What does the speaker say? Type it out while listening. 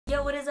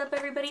Yo, what is up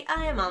everybody?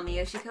 I am Ami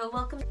Yoshiko,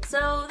 welcome.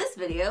 So this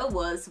video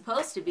was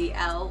supposed to be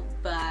out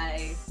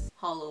by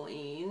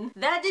Halloween.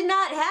 That did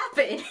not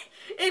happen,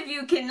 if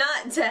you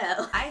cannot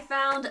tell. I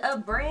found a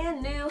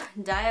brand new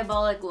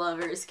Diabolik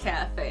Lovers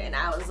Cafe and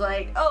I was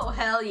like, oh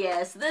hell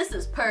yes, this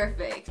is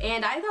perfect.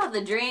 And I thought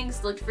the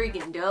drinks looked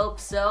freaking dope,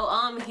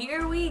 so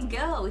here we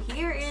go.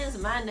 Here is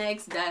my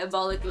next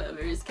Diabolik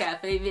Lovers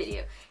Cafe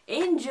video.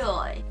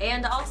 Enjoy!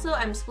 And also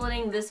I'm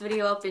splitting this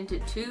video up into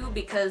two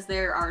because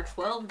there are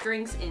 12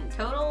 drinks in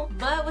total.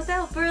 But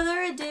without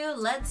further ado,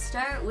 let's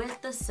start with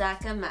the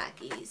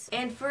Sakamakis.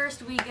 And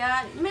first we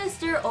got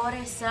Mr.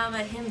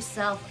 Ore-sama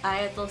himself,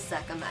 Ayato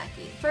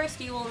Sakamaki.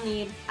 First you will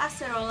need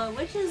acerola,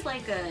 which is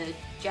like a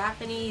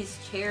Japanese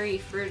cherry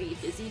fruity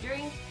fizzy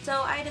drink.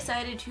 So I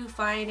decided to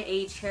find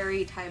a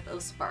cherry type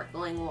of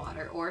sparkling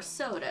water or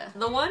soda.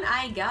 The one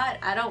I got,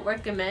 I don't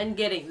recommend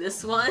getting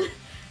this one.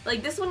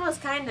 Like, this one was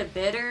kind of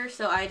bitter,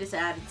 so I just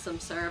added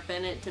some syrup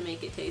in it to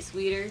make it taste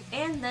sweeter.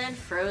 And then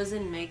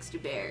frozen mixed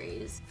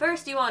berries.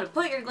 First, you want to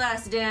put your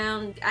glass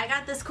down. I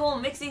got this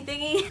cool mixy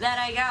thingy that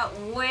I got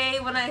way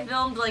when I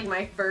filmed like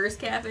my first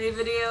cafe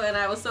video, and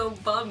I was so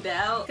bummed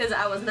out because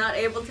I was not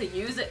able to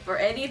use it for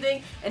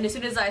anything. And as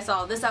soon as I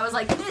saw this, I was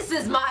like, this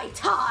is my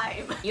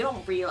time! You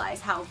don't realize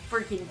how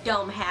freaking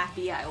dumb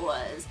happy I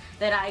was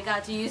that I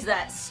got to use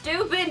that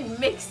stupid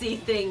mixy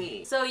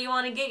thingy. So you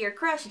want to get your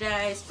crushed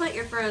ice, put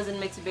your frozen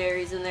mixed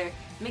berries in there,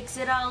 mix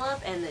it all up,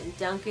 and then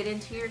dunk it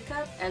into your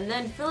cup, and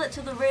then fill it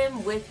to the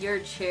rim with your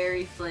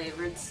cherry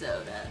flavored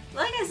soda.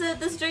 Like I said,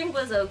 this drink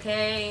was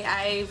okay.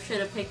 I should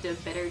have picked a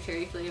better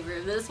cherry flavor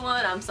of this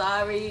one. I'm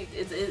sorry.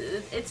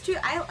 It's true.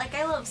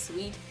 I love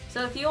sweet.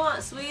 So if you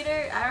want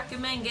sweeter, I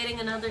recommend getting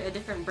a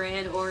different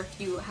brand, or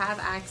if you have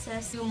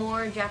access to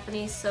more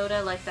Japanese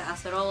soda like the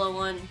acerola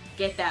one,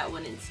 get that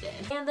one instead.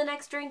 And the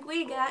next drink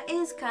we got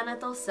is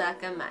Kanato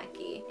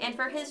Sakamaki. And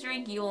for his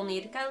drink, you will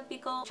need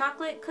kalpiko,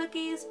 chocolate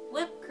cookies,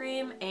 whipped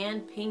cream,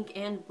 and pink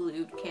and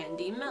blue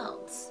candy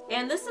melts.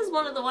 And this is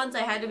one of the ones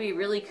I had to be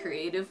really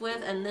creative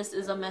with, and this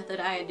is a method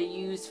I had to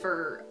use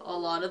for a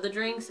lot of the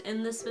drinks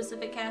in this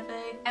specific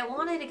cafe. I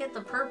wanted to get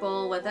the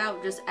purple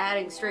without just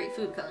adding straight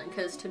food coloring,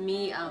 because to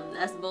me,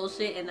 that's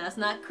bullshit and that's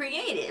not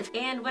creative.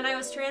 And when I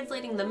was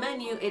translating the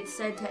menu, it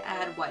said to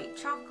add white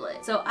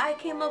chocolate. So I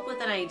came up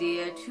with an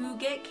idea to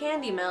get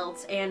candy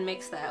melts and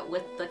mix that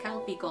with the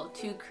kalpiko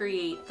to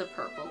create the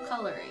purple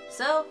coloring.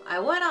 So I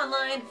went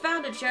online,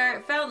 found a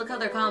chart, found the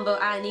color combo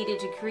I needed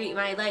to create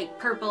my like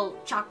purple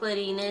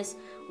chocolatiness,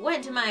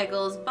 went to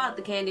Michael's, bought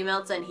the candy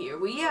melts, and here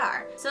we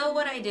are. So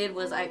what I did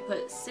was I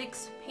put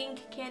 6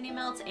 pink candy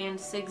melts and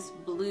 6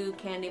 blue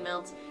candy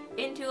melts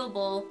into a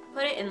bowl,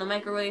 put it in the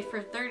microwave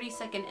for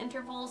 30-second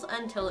intervals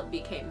until it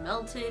became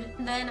melted.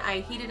 Then I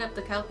heated up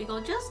the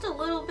kalpiko just a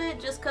little bit,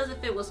 just because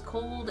if it was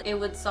cold it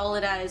would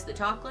solidize the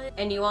chocolate,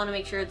 and you want to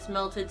make sure it's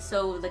melted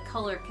so the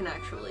color can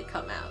actually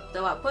come out.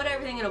 So I put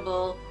everything in a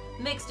bowl,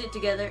 mixed it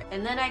together,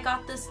 and then I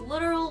got this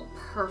literal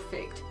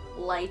perfect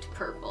light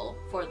purple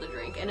for the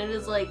drink, and it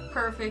is like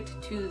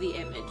perfect to the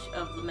image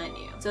of the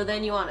menu. So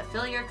then you want to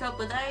fill your cup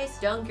with ice,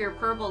 dunk your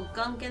purple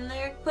gunk in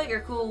there, put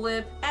your Cool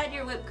Whip, add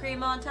your whipped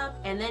cream on top,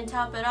 and then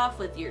top it off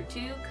with your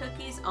 2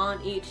 cookies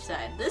on each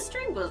side. This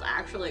drink was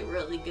actually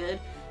really good.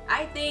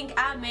 I think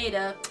I made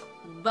a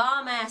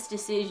bomb-ass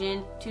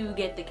decision to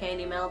get the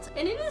candy melts,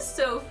 and it is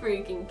so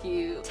freaking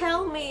cute.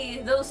 Tell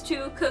me those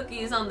 2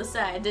 cookies on the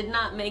side did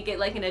not make it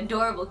like an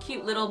adorable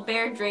cute little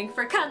bear drink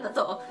for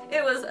Kanato.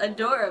 It was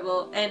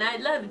adorable and I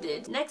loved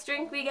it. Next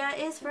drink we got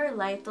is for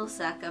Laito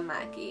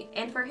Sakamaki,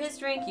 and for his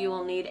drink you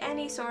will need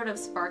any sort of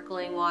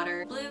sparkling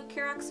water, blue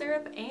Keurig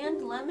syrup,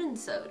 and lemon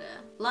soda.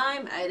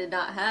 Lime, I did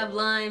not have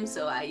lime,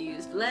 so I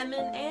used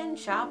lemon and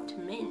chopped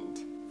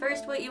mint.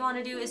 First, what you want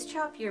to do is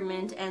chop your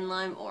mint and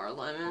lime or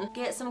lemon.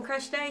 Get some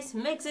crushed ice,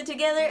 mix it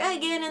together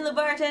again in the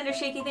bartender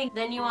shaky thing.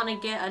 Then you want to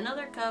get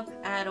another cup,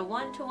 add a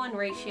 1-to-1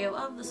 ratio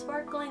of the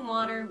sparkling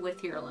water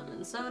with your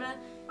lemon soda,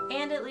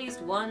 and at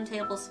least 1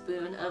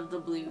 tablespoon of the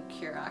blue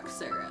Keurig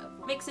syrup.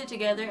 Mix it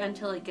together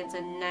until it gets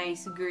a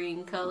nice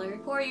green color.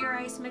 Pour your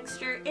ice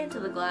mixture into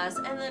the glass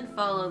and then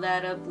follow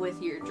that up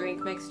with your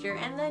drink mixture,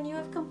 and then you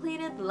have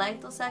completed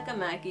Laito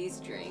Sakamaki's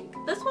drink.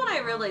 This one I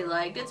really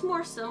liked. It's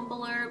more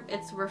simpler,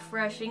 it's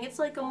refreshing, it's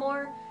like a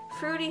more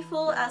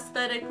fruity-full,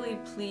 aesthetically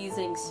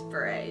pleasing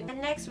Sprite.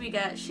 And next we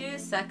got Shu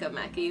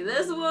Sakamaki.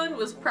 This one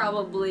was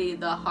probably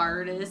the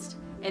hardest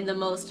and the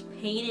most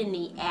pain in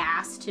the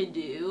ass to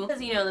do,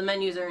 because you know the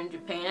menus are in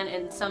Japan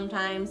and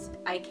sometimes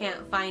I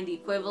can't find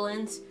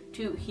equivalents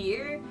to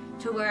here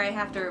to where I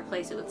have to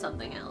replace it with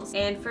something else.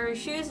 And for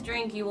Shu's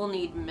drink you will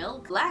need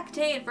milk,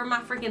 lactate for my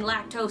freaking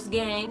lactose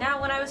gang.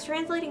 Now when I was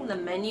translating the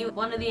menu,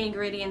 one of the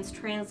ingredients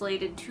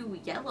translated to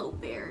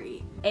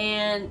yellowberry,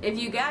 and if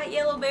you got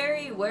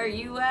yellowberry, where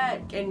you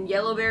at? And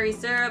yellowberry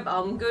syrup,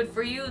 good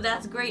for you,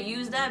 that's great,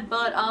 use that,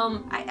 but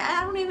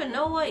I don't even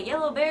know what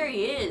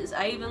yellowberry is.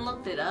 I even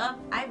looked it up.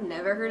 I've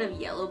never heard of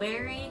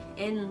yellowberry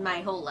in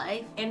my whole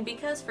life, and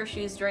because for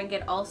Shu's drink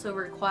it also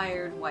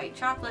required white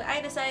chocolate,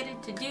 I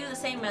decided to do the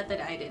same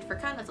method I did for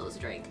Kanato's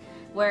drink.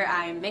 where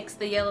I mix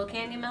the yellow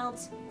candy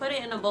melts, put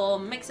it in a bowl,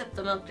 mix up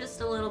the milk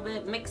just a little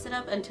bit, mix it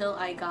up until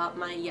I got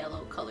my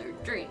yellow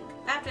colored drink.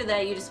 After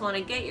that, you just want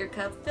to get your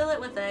cup, fill it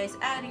with ice,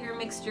 add your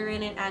mixture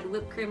in it, add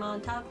whipped cream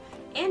on top,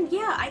 and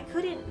yeah, I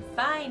couldn't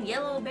find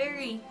yellow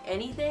berry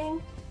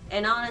anything.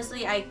 And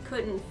honestly, I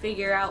couldn't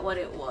figure out what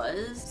it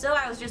was. So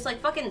I was just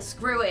like, fucking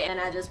screw it, and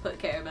I just put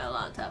caramel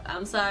on top.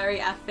 I'm sorry,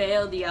 I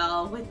failed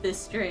y'all with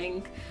this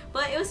drink.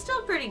 But it was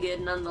still pretty good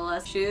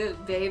nonetheless.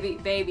 Shoot,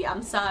 baby,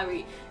 I'm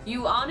sorry.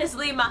 You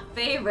honestly my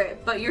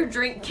favorite, but your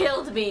drink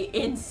killed me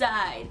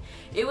inside.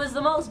 It was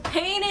the most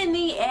pain in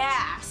the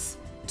ass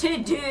to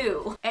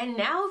do. And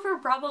now for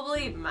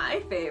probably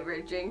my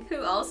favorite drink,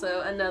 who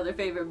also another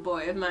favorite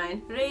boy of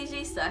mine,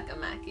 Reiji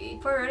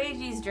Sakamaki. For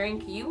Reiji's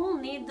drink, you will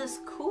need this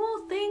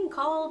cool thing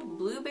called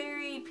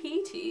blueberry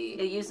PT.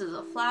 It uses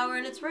a flower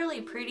and it's really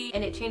pretty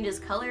and it changes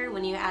color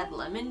when you add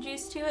lemon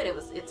juice to it.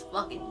 It's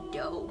fucking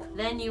dope.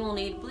 Then you will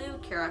need blue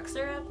Keurig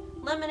syrup,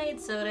 lemonade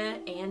soda,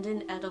 and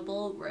an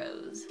edible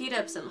rose. Heat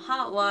up some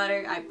hot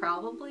water. I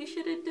probably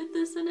should have did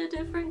this in a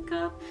different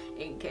cup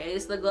in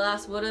case the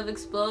glass would have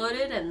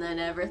exploded and then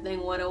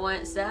everything would have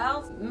went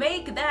south.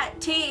 Make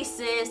that tea,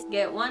 sis!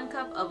 Get 1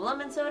 cup of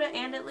lemon soda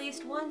and at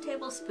least 1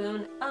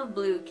 tablespoon of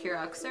blue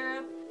Keurig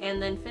syrup,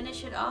 and then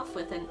finish it off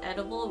with an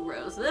edible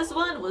rose. This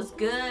one was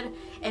good,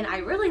 and I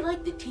really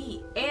like the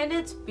tea. And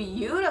it's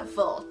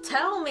beautiful.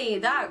 Tell me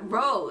that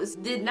rose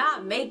did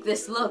not make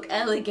this look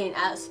elegant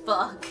as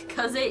fuck,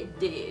 cause it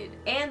did.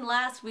 And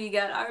last we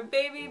got our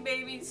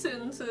baby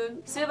Sun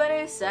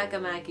Subaru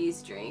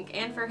Sakamaki's drink.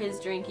 And for his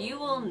drink you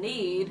will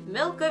need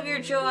milk of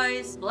your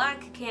choice,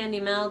 black candy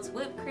melts,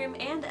 whipped cream,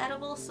 and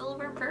edible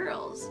silver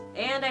pearls.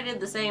 And I did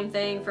the same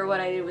thing for what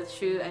I did with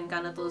Shu and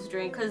Kanato's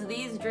drink, cause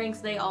these drinks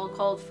they all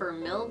called for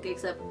milk,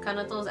 except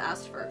Kanato's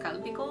asked for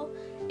kalpiko,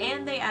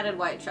 and they added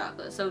white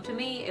chocolate. So to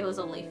me, it was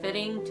only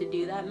fitting to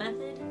do that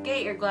method.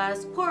 Get your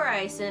glass, pour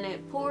ice in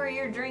it, pour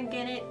your drink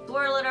in it,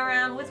 swirl it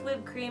around with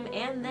whipped cream,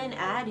 and then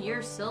add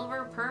your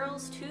silver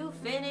pearls to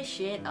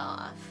finish it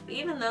off.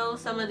 Even though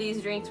some of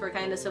these drinks were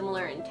kind of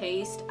similar in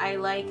taste, I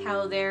like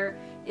how they're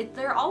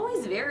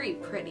always very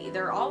pretty.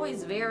 They're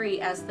always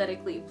very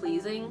aesthetically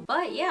pleasing.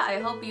 But yeah, I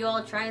hope you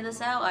all try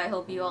this out. I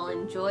hope you all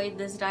enjoyed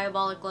this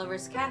Diabolic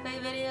Lovers Cafe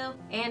video.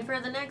 And for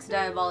the next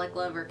Diabolic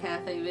Lover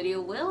Cafe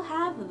video, we'll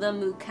have the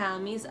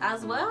Mukamis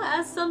as well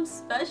as some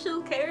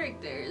special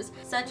characters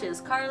such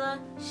as Carla,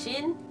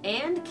 Shin,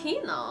 and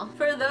Kino.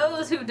 For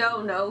those who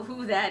don't know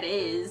who that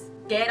is,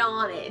 get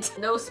on it.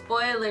 No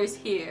spoilers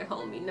here,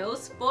 homie. No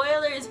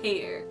spoilers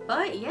here.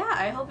 But yeah,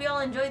 I hope you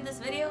all enjoyed this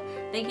video.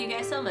 Thank you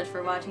guys so much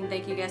for watching.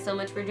 Thank you guys so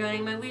much for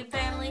joining my weeb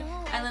family.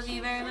 I love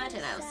you very much,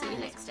 and I'll see you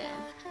next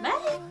time.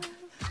 Bye!